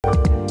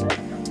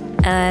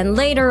And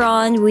later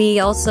on, we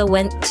also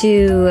went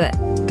to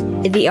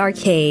the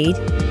arcade,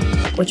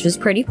 which was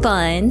pretty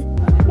fun.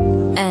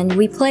 And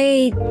we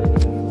played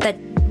that,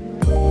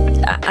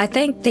 I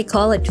think they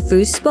call it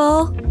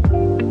foosball.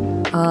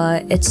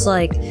 It's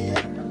like,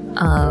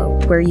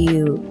 where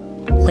you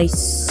play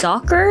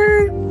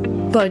soccer,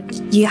 but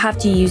you have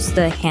to use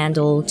the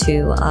handle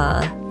to,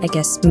 I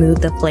guess,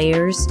 move the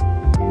players.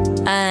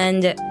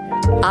 And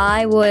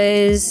I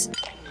was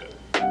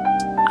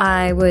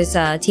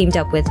teamed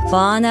up with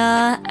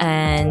Fauna,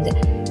 and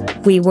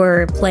we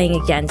were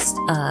playing against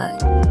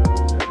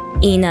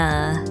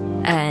Ina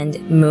and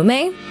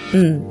Mume.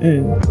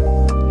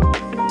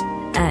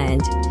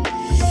 And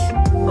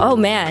oh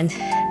man,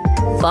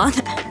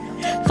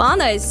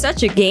 Fauna is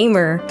such a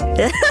gamer.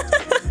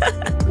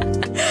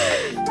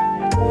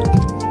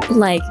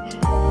 Like,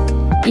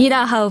 you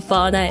know how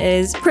Fauna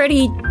is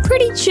pretty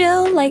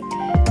chill, like,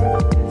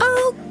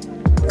 oh,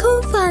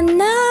 cool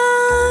Fauna.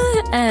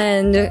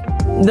 And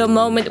the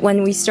moment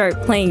when we start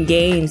playing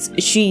games,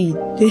 she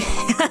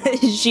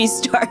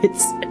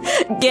starts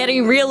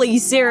getting really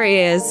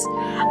serious.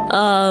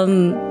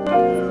 And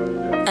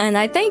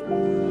I think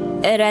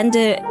it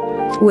ended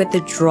with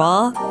a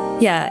draw.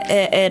 Yeah,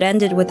 it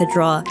ended with a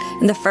draw.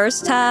 In the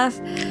first half,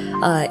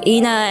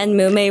 Ina and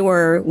Mume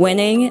were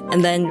winning,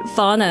 and then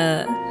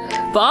Fauna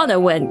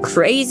went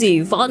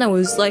crazy. Fauna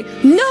was like,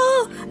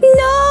 no!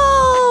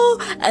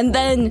 And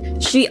then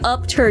she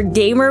upped her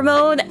gamer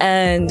mode,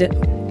 and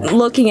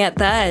looking at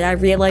that, I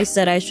realized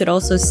that I should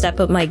also step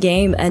up my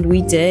game, and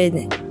we did.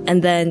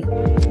 And then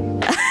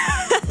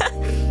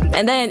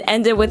and then it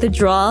ended with a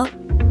draw.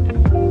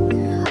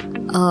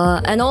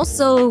 And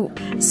also,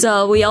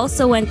 so we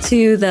also went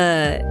to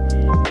the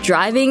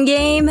driving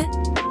game,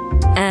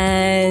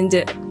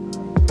 and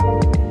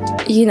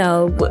you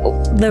know,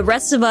 the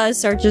rest of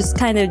us are just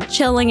kind of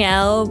chilling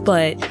out,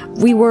 but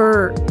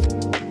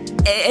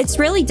it's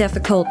really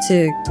difficult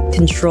to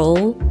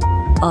control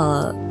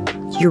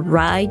your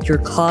ride, your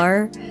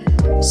car.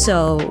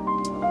 So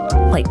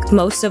like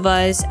most of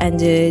us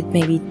ended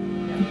maybe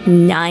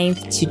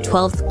 9th to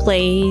 12th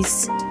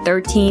place,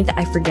 13th,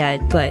 I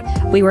forget, but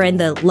we were in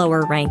the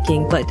lower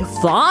ranking. But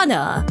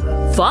Fauna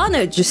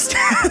just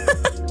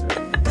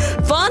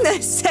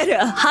Fauna set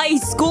a high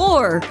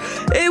score.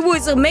 It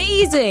was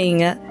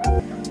amazing.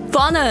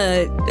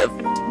 Fauna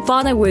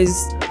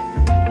was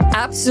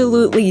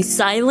absolutely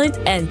silent,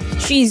 and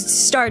she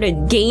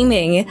started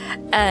gaming,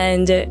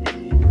 and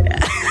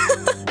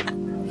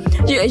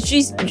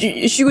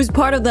she was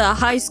part of the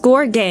high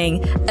score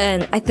gang,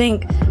 and I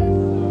think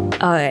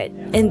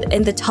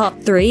in the top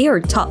 3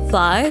 or top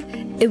 5,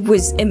 it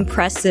was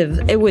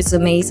impressive. It was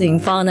amazing.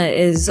 Fauna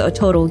is a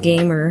total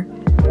gamer.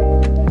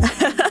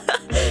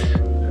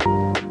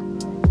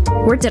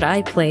 Where did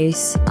I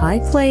place? I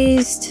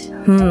placed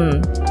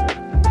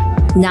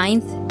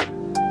 9th.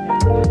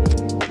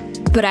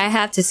 But I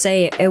have to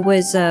say, it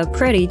was a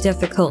pretty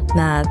difficult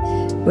map.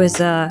 It was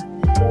a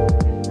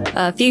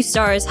few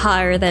stars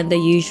higher than the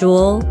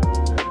usual.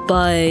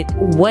 But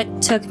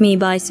what took me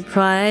by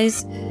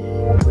surprise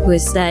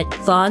was that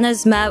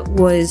Fauna's map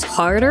was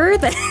harder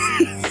than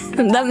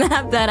the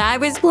map that I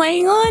was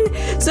playing on.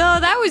 So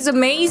that was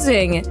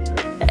amazing.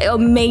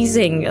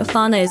 Amazing.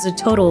 Fauna is a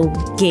total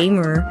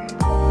gamer.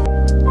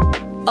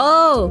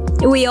 Oh,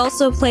 we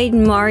also played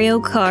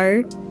Mario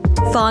Kart.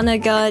 Fauna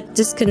got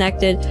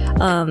disconnected.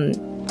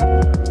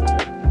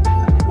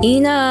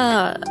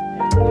 Ina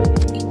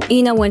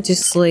went to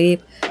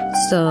sleep.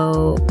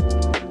 So,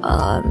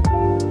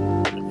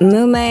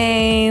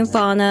 Mume,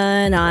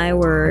 Fauna, and I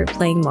were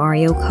playing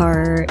Mario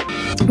Kart.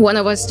 One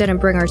of us didn't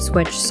bring our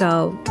Switch,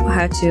 so I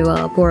had to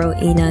borrow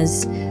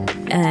Ina's.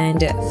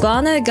 And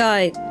Fauna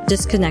got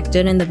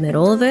disconnected in the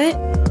middle of it.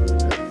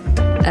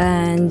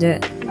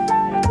 And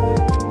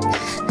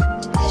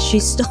she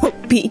still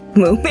beat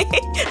Mume.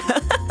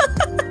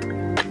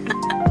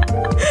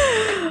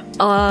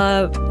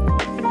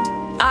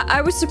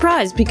 I was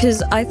surprised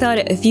because I thought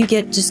if you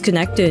get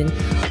disconnected,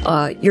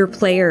 your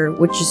player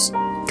would just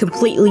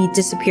completely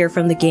disappear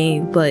from the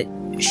game, but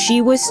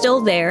she was still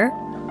there,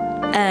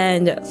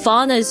 and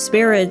Fauna's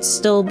spirit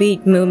still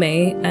beat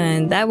Mume,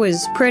 and that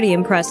was pretty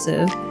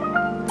impressive.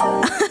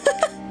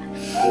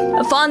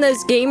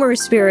 Fauna's gamer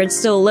spirit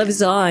still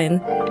lives on.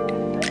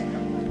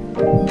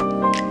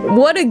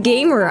 What a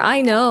gamer,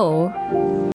 I know.